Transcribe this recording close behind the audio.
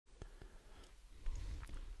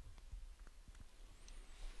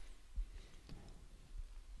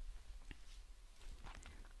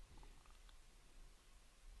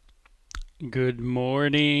Good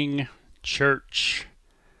morning, church.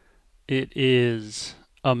 It is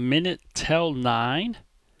a minute till 9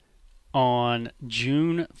 on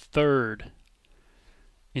June 3rd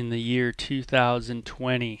in the year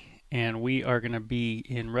 2020, and we are going to be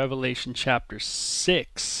in Revelation chapter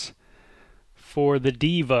 6 for the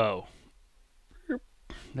Devo.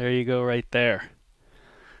 There you go, right there.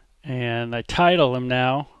 And I title them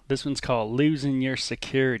now. This one's called Losing Your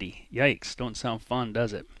Security. Yikes, don't sound fun,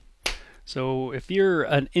 does it? So if you're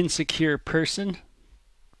an insecure person,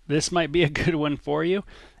 this might be a good one for you.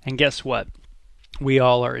 And guess what? We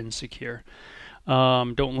all are insecure.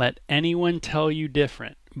 Don't let anyone tell you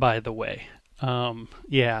different, by the way.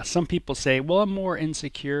 Some people say, well, I'm more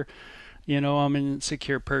insecure. I'm an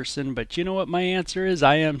insecure person. But you know what my answer is?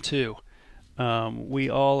 I am too. We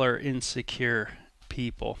all are insecure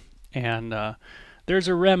people. And there's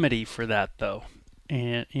a remedy for that, though,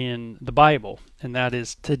 in the Bible, and that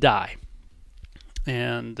is to die.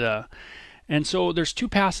 And so there's two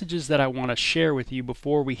passages that I want to share with you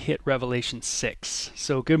before we hit Revelation 6.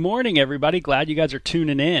 So good morning, everybody. Glad you guys are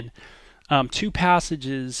tuning in. Two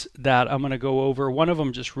passages that I'm going to go over. One of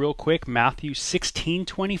them just real quick, Matthew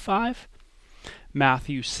 16:25.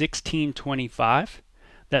 Matthew 16:25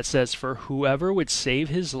 that says, "For whoever would save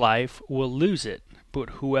his life will lose it, but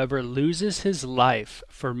whoever loses his life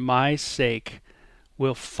for my sake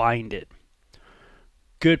will find it."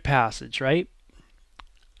 Good passage, right?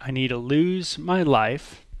 I need to lose my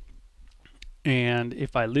life, and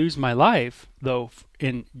if I lose my life, though,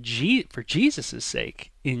 for Jesus'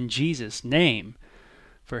 sake, in Jesus' name,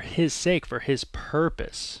 for His sake, for His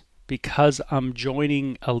purpose, because I'm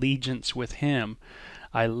joining allegiance with Him,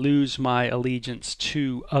 I lose my allegiance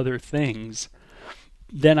to other things,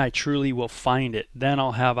 then I truly will find it. Then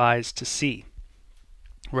I'll have eyes to see,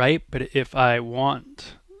 right? But if I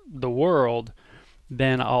want the world,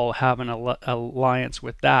 then I'll have an alliance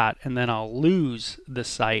with that, and then I'll lose the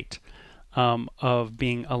sight of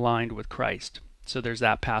being aligned with Christ. So there's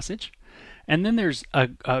that passage. And then there's a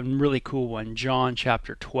really cool one, John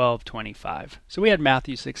chapter 12:25. So we had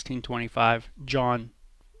Matthew 16:25, John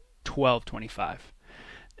 12:25.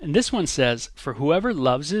 And this one says, "For whoever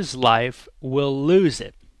loves his life will lose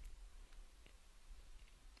it.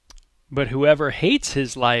 But whoever hates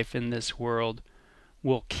his life in this world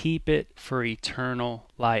will keep it for eternal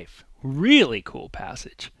life." Really cool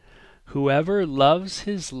passage. Whoever loves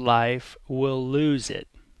his life will lose it.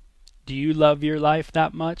 Do you love your life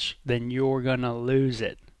that much? Then you're going to lose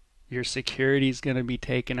it. Your security is going to be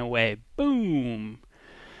taken away. Boom.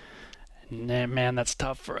 And then, man, that's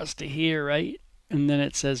tough for us to hear, right? And then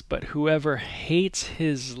it says, "But whoever hates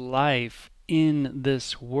his life in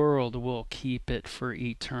this world will keep it for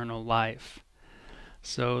eternal life."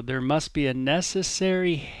 So there must be a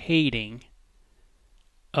necessary hating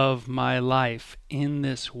of my life in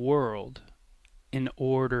this world in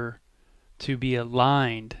order to be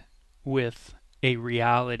aligned with a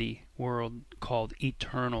reality world called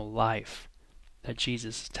eternal life that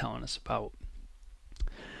Jesus is telling us about.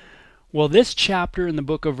 Well, this chapter in the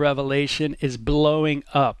book of Revelation is blowing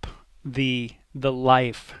up the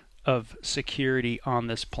life of security on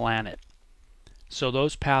this planet. So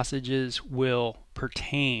those passages will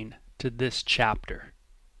pertain to this chapter.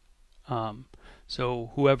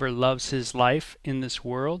 So whoever loves his life in this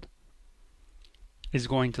world is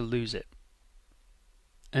going to lose it.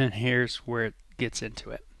 And here's where it gets into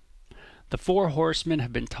it. The four horsemen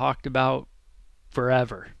have been talked about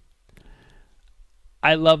forever.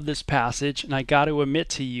 I love this passage, and I got to admit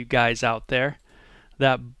to you guys out there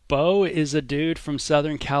that Bo is a dude from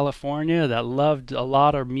Southern California that loved a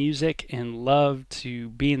lot of music and loved to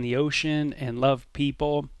be in the ocean and loved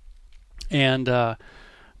people. And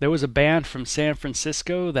there was a band from San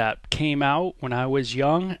Francisco that came out when I was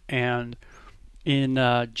young and in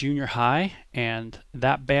junior high, and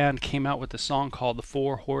that band came out with a song called The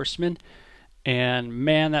Four Horsemen. And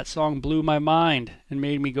man, that song blew my mind and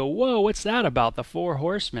made me go, whoa, what's that about, the Four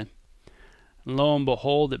Horsemen? And lo and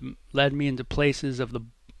behold, it led me into places of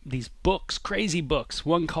these books, crazy books.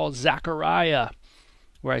 One called Zechariah,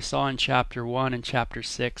 where I saw in chapter 1 and chapter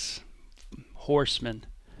 6 horsemen,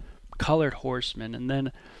 colored horsemen. And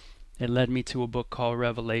then it led me to a book called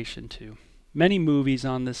Revelation 2. Many movies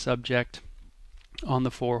on this subject, on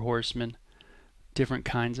the Four Horsemen. Different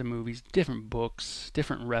kinds of movies, different books,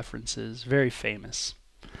 different references, very famous.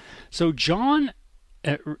 So John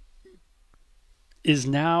is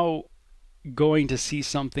now going to see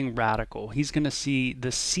something radical. He's going to see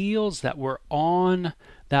the seals that were on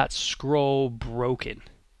that scroll broken.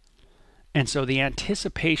 And so the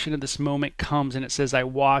anticipation of this moment comes, and it says, "I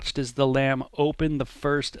watched as the Lamb opened the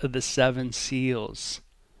first of the seven seals."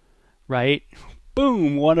 right?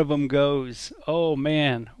 Boom, one of them goes. Oh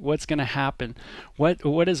man, what's going to happen?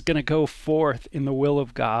 What is going to go forth in the will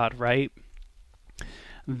of God, right?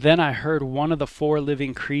 Then I heard one of the four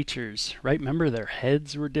living creatures, right? Remember their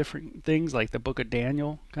heads were different things, like the book of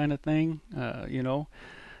Daniel kind of thing,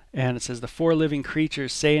 And it says, the four living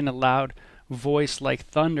creatures say in a loud voice like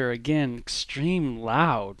thunder, again, extreme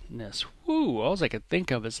loudness. Woo, all I could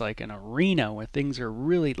think of is like an arena where things are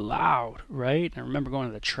really loud, right? I remember going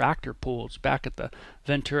to the tractor pulls back at the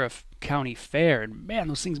Ventura County Fair, and man,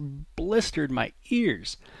 those things blistered my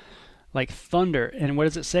ears like thunder. And what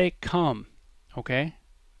does it say? Come, okay?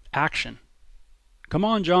 Action. Come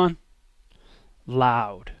on, John.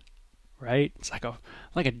 Loud, right? It's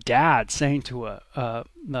like a dad saying to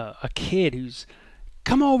a kid who's,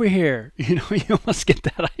 come over here. You almost get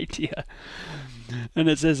that idea. And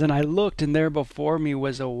it says, and I looked, and there before me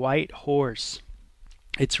was a white horse.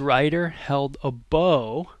 Its rider held a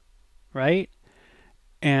bow, right?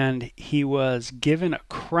 And he was given a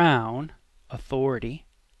crown, authority,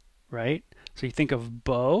 right? So you think of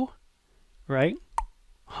bow, right?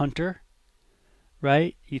 Hunter,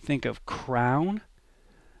 right? You think of crown,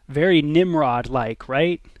 very Nimrod-like,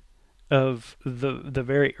 right? Of the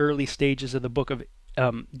very early stages of the book of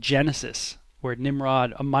Genesis, where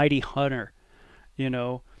Nimrod, a mighty hunter,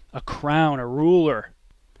 a crown, a ruler,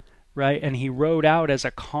 right? And he rode out as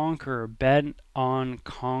a conqueror bent on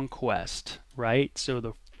conquest, right? So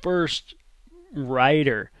the first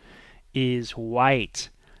rider is white.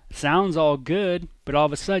 Sounds all good, but all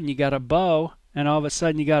of a sudden you got a bow, and all of a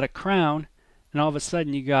sudden you got a crown, and all of a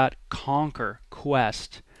sudden you got conquer,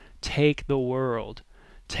 quest, take the world,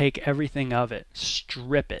 take everything of it,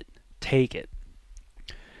 strip it, take it.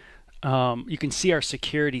 You can see our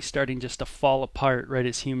security starting just to fall apart right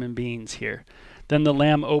as human beings here. Then the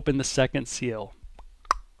Lamb opened the second seal.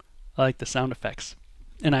 I like the sound effects.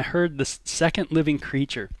 And I heard the second living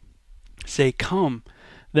creature say, come.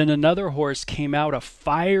 Then another horse came out, a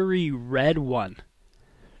fiery red one.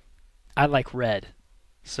 I like red,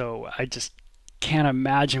 so I just can't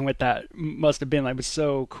imagine what that must have been like. It was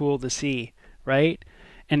so cool to see, right?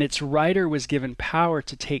 And its rider was given power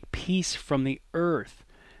to take peace from the earth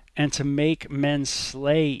and to make men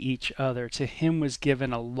slay each other. To him was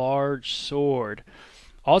given a large sword.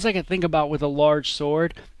 All I can think about with a large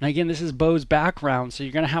sword, and again, this is Bo's background, so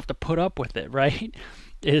you're going to have to put up with it, right?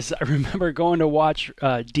 Is I remember going to watch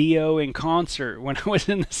Dio in concert when I was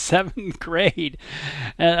in the 7th grade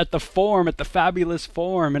at the Forum, at the Fabulous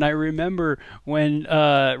Forum. And I remember when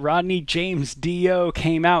Rodney James Dio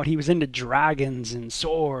came out, he was into dragons and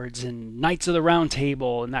swords and Knights of the Round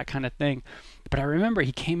Table and that kind of thing. But I remember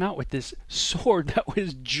he came out with this sword that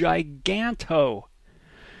was giganto.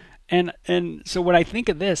 And so when I think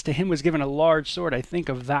of this, to him was given a large sword, I think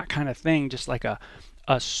of that kind of thing, just like a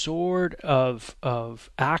sword of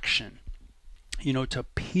action, to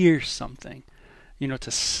pierce something,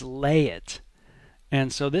 to slay it.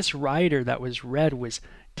 And so this rider that was read was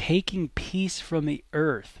taking peace from the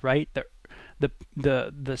earth, right?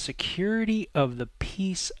 The security of the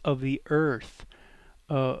peace of the earth,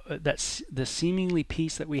 that's the seemingly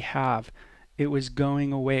peace that we have, it was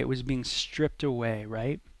going away. It was being stripped away,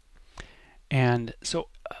 right? And so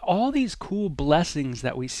all these cool blessings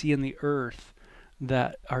that we see in the earth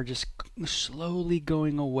that are just slowly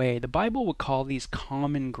going away. The Bible would call these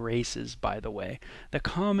common graces, by the way. The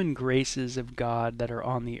common graces of God that are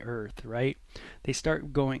on the earth, right? They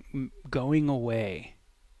start going away.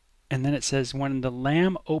 And then it says, when the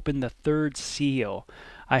Lamb opened the third seal,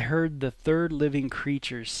 I heard the third living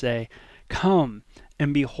creature say, come,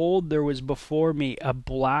 and behold, there was before me a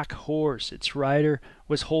black horse. Its rider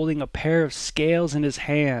was holding a pair of scales in his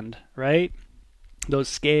hand, right? Those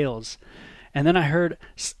scales. And then I heard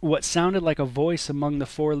what sounded like a voice among the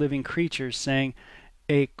four living creatures saying,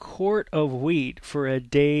 a quart of wheat for a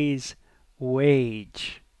day's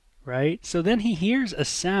wage, right? So then he hears a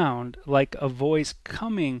sound like a voice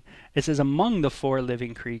coming. It says among the four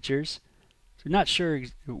living creatures. So not sure,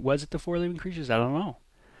 was it the four living creatures? I don't know.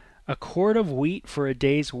 A quart of wheat for a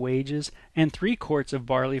day's wages, and 3 quarts of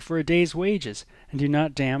barley for a day's wages, and do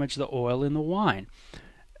not damage the oil in the wine.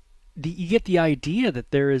 You get the idea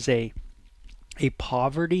that there is a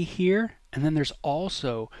poverty here, and then there's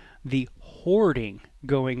also the hoarding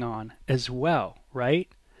going on as well, right?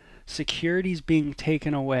 Security's being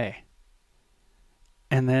taken away.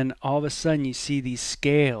 And then all of a sudden you see these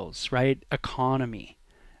scales, right? Economy,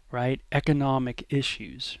 right? Economic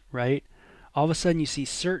issues, right? All of a sudden you see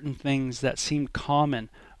certain things that seemed common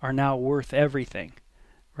are now worth everything,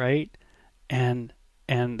 right? And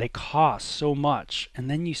they cost so much. And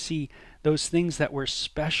then you see those things that were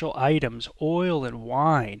special items, oil and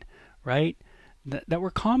wine, right? That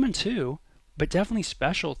were common too, but definitely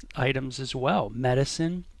special items as well.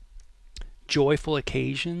 Medicine, joyful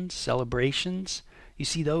occasions, celebrations. You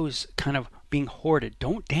see those kind of being hoarded.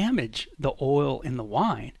 Don't damage the oil in the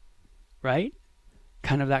wine, right?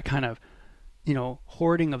 Kind of that kind of,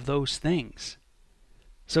 hoarding of those things.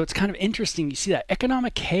 So it's kind of interesting. You see that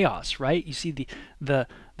economic chaos, right? You see the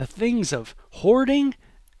things of hoarding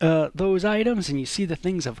those items, and you see the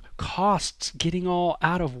things of costs getting all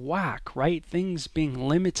out of whack, right? Things being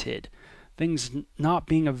limited, things not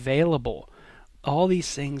being available, all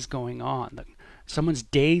these things going on. Someone's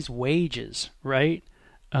day's wages, right,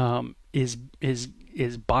 is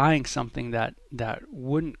buying something that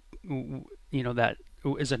wouldn't, that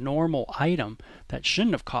is a normal item that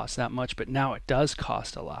shouldn't have cost that much, but now it does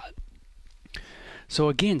cost a lot. So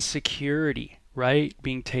again, security, right,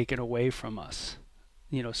 being taken away from us.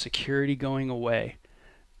 Security going away,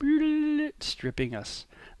 stripping us.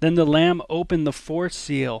 Then the Lamb opened the fourth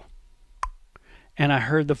seal, and I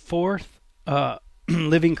heard the fourth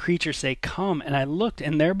living creature say, "Come." And I looked,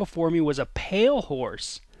 and there before me was a pale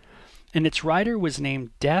horse, and its rider was named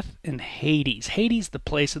Death and Hades. Hades, the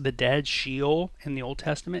place of the dead, Sheol in the Old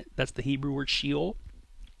Testament. That's the Hebrew word Sheol.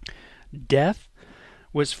 Death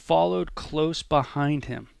was followed close behind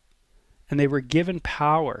him, and they were given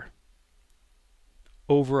power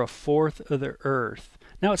over a fourth of the earth.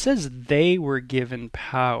 Now it says they were given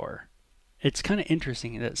power. It's kind of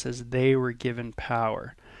interesting that it says they were given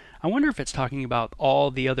power. I wonder if it's talking about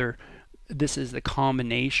all the other, this is the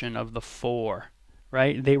combination of the four,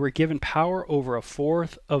 right? They were given power over a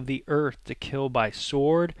fourth of the earth to kill by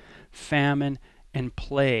sword, famine, and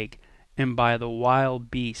plague, and by the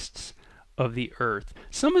wild beasts of the earth.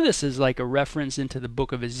 Some of this is like a reference into the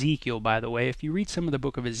book of Ezekiel, by the way. If you read some of the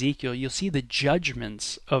book of Ezekiel, you'll see the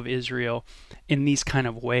judgments of Israel in these kind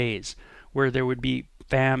of ways, where there would be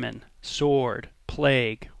famine, sword,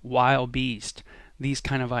 plague, wild beast, these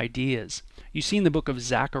kind of ideas. You see in the book of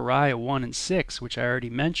Zechariah 1 and 6, which I already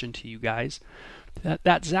mentioned to you guys,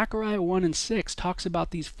 that Zechariah 1 and 6 talks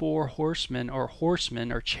about these four horsemen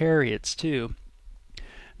or chariots too,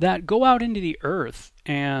 that go out into the earth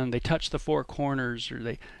and they touch the four corners, or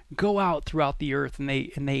they go out throughout the earth and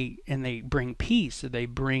they bring peace, or they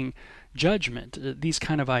bring judgment, these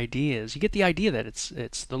kind of ideas. You get the idea that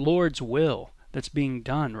it's the Lord's will that's being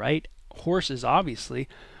done, right? Horses obviously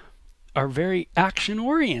are very action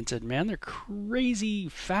oriented, man. They're crazy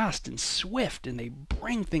fast and swift, and they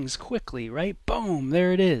bring things quickly, right? Boom,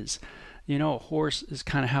 there it is. A horse is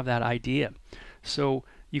kind of have that idea. So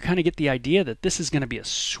you kind of get the idea that this is going to be a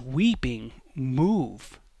sweeping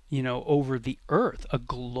move, over the earth, a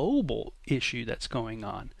global issue that's going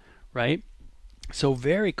on, right? So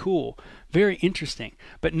very cool, very interesting.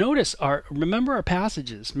 But notice remember our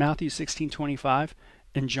passages, Matthew 16:25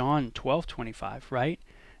 and John 12:25, right?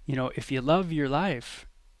 If you love your life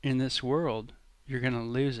in this world, you're going to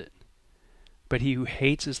lose it. But he who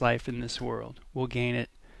hates his life in this world will gain it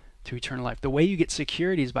to eternal life. The way you get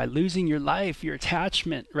security is by losing your life, your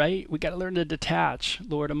attachment, right? We got to learn to detach.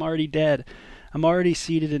 Lord, I'm already dead. I'm already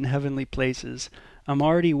seated in heavenly places. I'm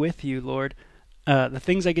already with you, Lord. The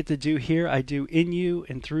things I get to do here, I do in you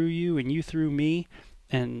and you through me.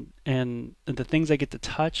 And the things I get to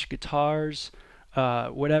touch, guitars,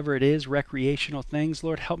 whatever it is, recreational things,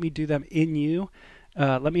 Lord, help me do them in you.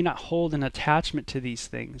 Let me not hold an attachment to these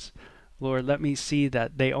things. Lord, let me see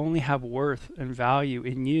that they only have worth and value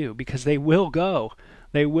in you, because they will go.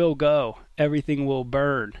 They will go. Everything will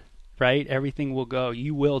burn, right? Everything will go.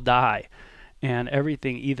 You will die. And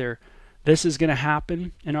everything, either this is going to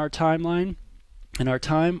happen in our timeline, in our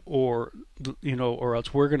time, or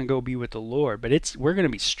else we're going to go be with the Lord. But we're going to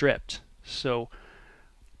be stripped. So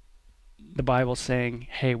the Bible's saying,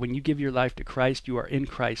 hey, when you give your life to Christ, you are in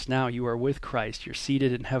Christ now. You are with Christ. You're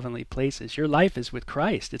seated in heavenly places. Your life is with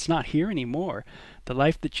Christ. It's not here anymore. The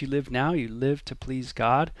life that you live now, you live to please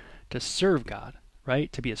God, to serve God,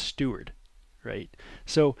 right? To be a steward, right?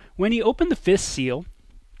 So when he opened the fifth seal,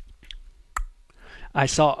 I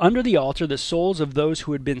saw under the altar the souls of those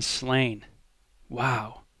who had been slain.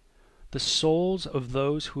 Wow. The souls of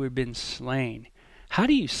those who had been slain. How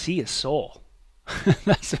do you see a soul?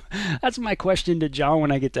 That's my question to John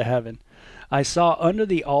when I get to heaven. I saw under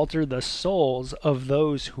the altar the souls of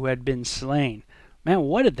those who had been slain. Man,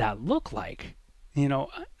 what did that look like?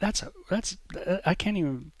 That's I can't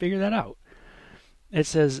even figure that out. It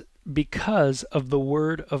says, because of the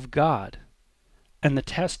word of God and the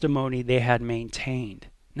testimony they had maintained.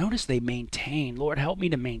 Notice they maintained. Lord, help me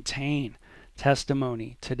to maintain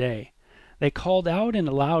testimony today. They called out in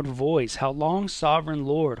a loud voice, "How long, sovereign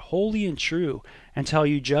Lord, holy and true, until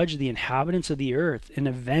you judge the inhabitants of the earth and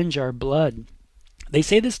avenge our blood?" They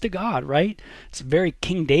say this to God, right? It's very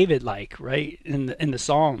King David-like, right? In the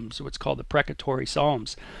Psalms, what's called the precatory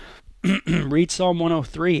Psalms. Read Psalm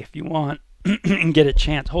 103 if you want and get a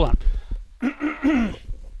chance. Hold on.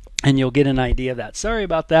 And you'll get an idea of that. Sorry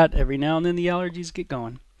about that. Every now and then the allergies get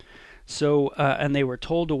going. So, and they were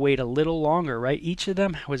told to wait a little longer, right? Each of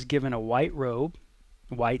them was given a white robe.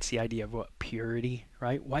 White's the idea of what? Purity,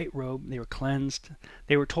 right? White robe. They were cleansed.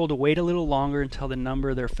 They were told to wait a little longer until the number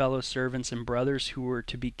of their fellow servants and brothers who were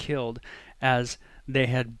to be killed as they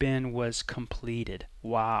had been was completed.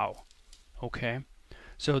 Wow. Okay.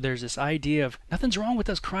 So there's this idea of nothing's wrong with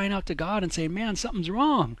us crying out to God and saying, man, something's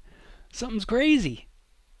wrong. Something's crazy.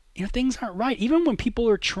 You know, things aren't right. Even when people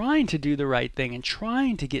are trying to do the right thing and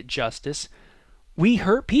trying to get justice, we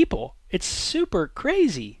hurt people. It's super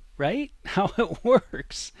crazy, right? How it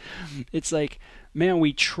works. It's like, man,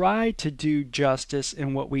 we try to do justice,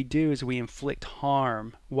 and what we do is we inflict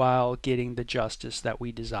harm while getting the justice that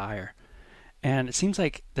we desire. And it seems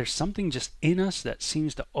like there's something just in us that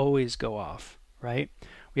seems to always go off, right?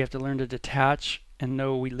 We have to learn to detach and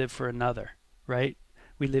know we live for another, right?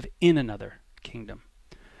 We live in another kingdom.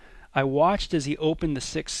 I watched as he opened the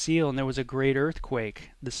sixth seal, and there was a great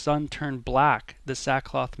earthquake. The sun turned black, the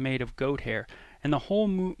sackcloth made of goat hair, and the whole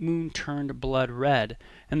moon turned blood red,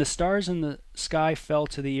 and the stars in the sky fell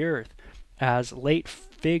to the earth, as late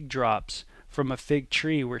fig drops from a fig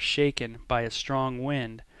tree were shaken by a strong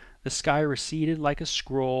wind. The sky receded like a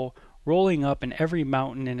scroll, rolling up, and every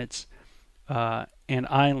mountain in its and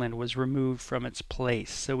island was removed from its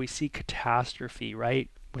place. So we see catastrophe, right,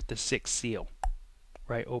 with the sixth seal,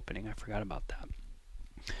 right, opening. I forgot about that.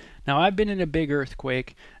 Now, I've been in a big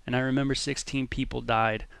earthquake, and I remember 16 people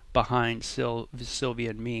died behind Sylvia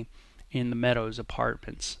and me in the Meadows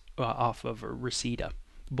apartments off of Reseda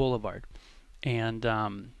Boulevard. And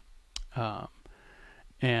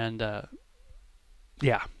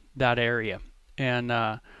yeah, that area.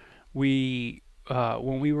 And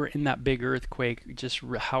when we were in that big earthquake, just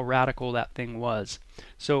how radical that thing was.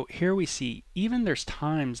 So here we see, even there's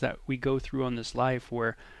times that we go through on this life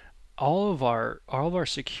where all of our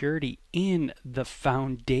security in the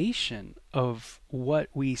foundation of what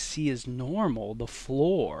we see as normal, the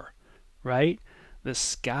floor, right? The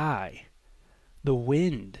sky, the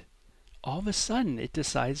wind, all of a sudden it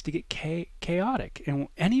decides to get chaotic. And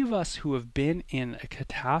any of us who have been in a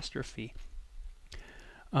catastrophe,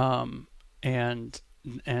 and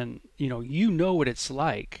you know what it's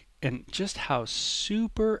like, and just how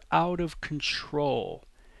super out of control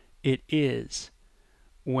it is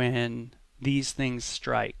when these things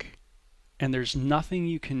strike, and there's nothing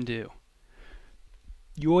you can do.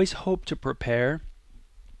 You always hope to prepare,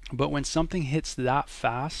 but when something hits that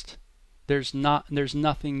fast, there's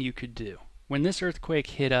nothing you could do. When this earthquake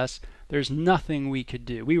hit us, there's nothing we could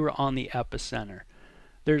do. We were on the epicenter.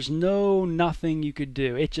 There's nothing you could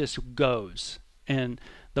do. It just goes, and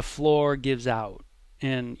the floor gives out,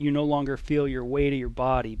 and you no longer feel your weight of your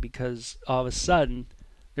body because all of a sudden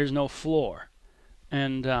there's no floor.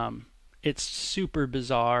 And it's super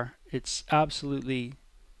bizarre. It's absolutely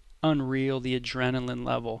unreal, the adrenaline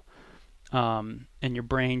level. And your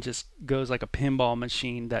brain just goes like a pinball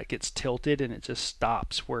machine that gets tilted and it just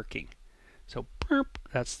stops working. So burp,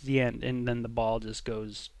 that's the end. And then the ball just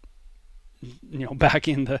goes back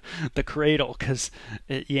in the cradle because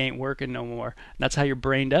you ain't working no more. That's how your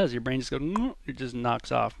brain does. Your brain just goes, it just knocks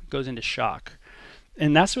off, goes into shock.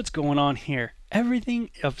 And that's what's going on here. Everything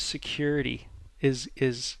of security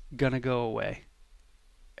is gonna go away.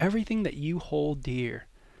 Everything that you hold dear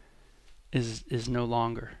is no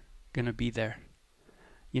longer gonna be there.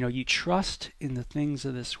 You trust in the things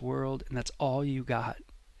of this world, and that's all you got.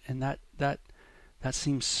 And that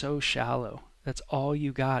seems so shallow. That's all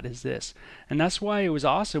you got is this. And that's why it was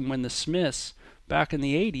awesome when the Smiths back in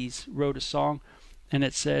the 80s wrote a song, and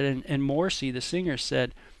it said, and Morrissey, the singer,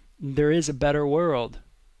 said, "There is a better world,"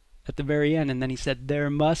 at the very end. And then he said, "There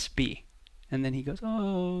must be." And then he goes,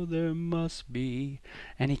 "Oh, there must be."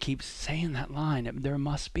 And he keeps saying that line, there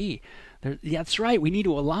must be. Yeah, that's right. We need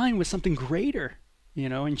to align with something greater,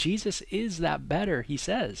 and Jesus is that better, he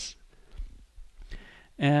says.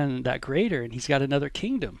 And that greater, and he's got another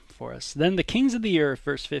kingdom for us. Then the kings of the earth,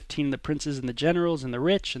 verse 15, the princes and the generals and the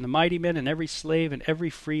rich and the mighty men and every slave and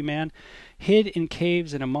every free man hid in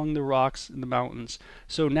caves and among the rocks and the mountains.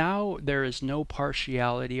 So now there is no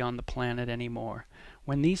partiality on the planet anymore.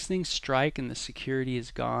 When these things strike and the security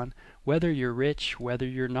is gone, whether you're rich, whether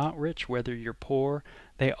you're not rich, whether you're poor,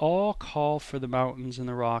 they all call for the mountains and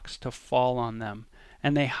the rocks to fall on them,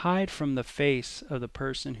 And they hide from the face of the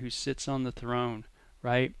person who sits on the throne,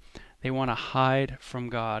 right? They want to hide from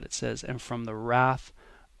God, it says, and from the wrath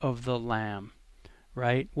of the Lamb,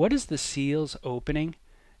 right? What is the seals opening?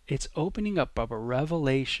 It's opening up a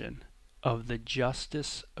revelation of the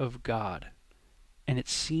justice of God. And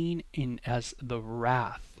it's seen as the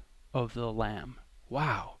wrath of the Lamb.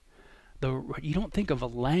 Wow. You don't think of a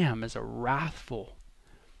lamb as a wrathful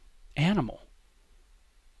animal.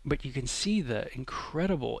 But you can see the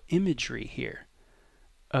incredible imagery here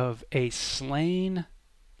of a slain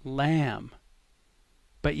lamb,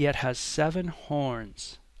 but yet has 7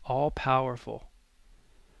 horns, all powerful,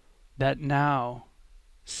 that now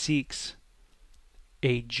seeks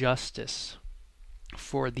a justice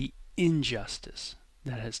for the injustice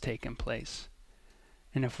that has taken place.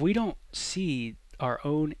 And if we don't see our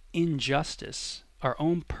own injustice, our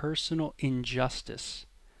own personal injustice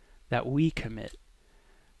that we commit,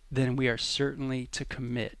 then we are certainly to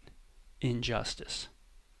commit injustice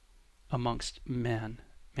amongst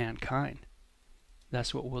mankind.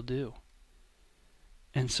 That's what we'll do.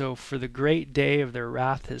 And so for the great day of their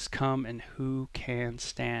wrath has come, and who can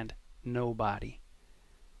stand? Nobody.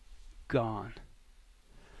 Gone.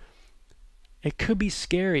 It could be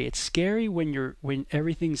scary. It's scary when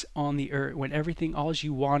everything's on the earth, when everything, all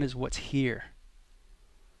you want is what's here.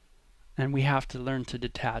 And we have to learn to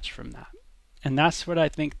detach from that. And that's what I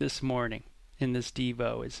think this morning in this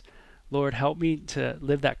Devo is, Lord, help me to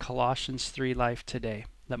live that Colossians 3 life today.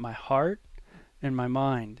 Let my heart and my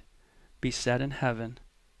mind be set in heaven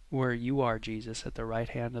where you are, Jesus, at the right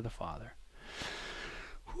hand of the Father.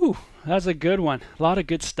 Whew, that's a good one. A lot of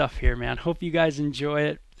good stuff here, man. Hope you guys enjoy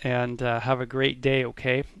it and have a great day,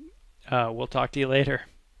 okay? We'll talk to you later.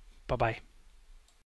 Bye-bye.